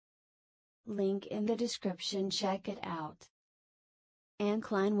Link in the description, check it out.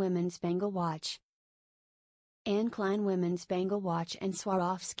 Klein Women's Bangle Watch. Klein Women's Bangle Watch and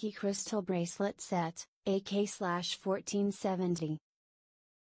Swarovski Crystal Bracelet Set, AK/1470.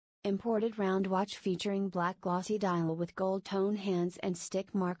 Imported round watch featuring black glossy dial with gold tone hands and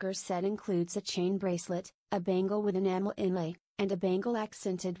stick markers. Set includes a chain bracelet, a bangle with enamel inlay, and a bangle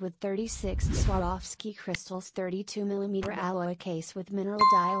accented with 36 Swarovski crystals. 32mm alloy case with mineral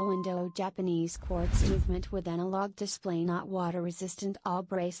dial window. Japanese quartz movement with analog display. Not water resistant. All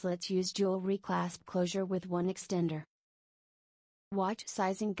bracelets use jewelry clasp closure with one extender. Watch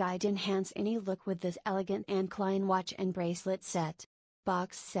sizing guide. Enhance any look with this elegant Klein watch and bracelet set.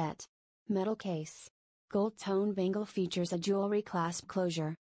 Box set. Metal case. Gold tone bangle features a jewelry clasp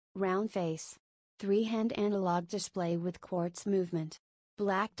closure. Round face. 3-hand analog display with quartz movement.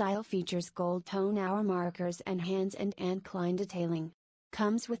 Black dial features gold tone hour markers and hands and Klein detailing.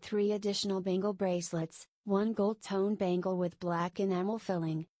 Comes with 3 additional bangle bracelets, 1 gold tone bangle with black enamel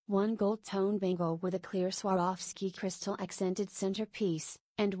filling, 1 gold tone bangle with a clear Swarovski crystal accented centerpiece,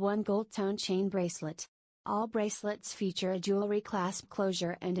 and 1 gold tone chain bracelet. All bracelets feature a jewelry clasp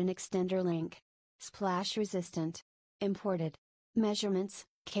closure and an extender link. Splash resistant. Imported. Measurements: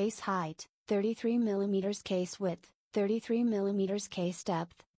 case height, 33mm case width, 33mm case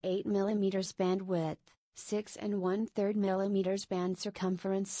depth, 8mm band width, 6 1/3 mm band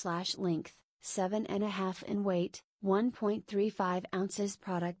circumference/length, 7.5 in weight, 1.35 ounces.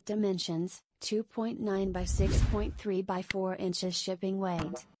 Product dimensions: 2.9 by 6.3 by 4 inches. Shipping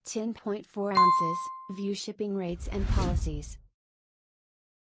weight: 10.4 ounces. View shipping rates and policies.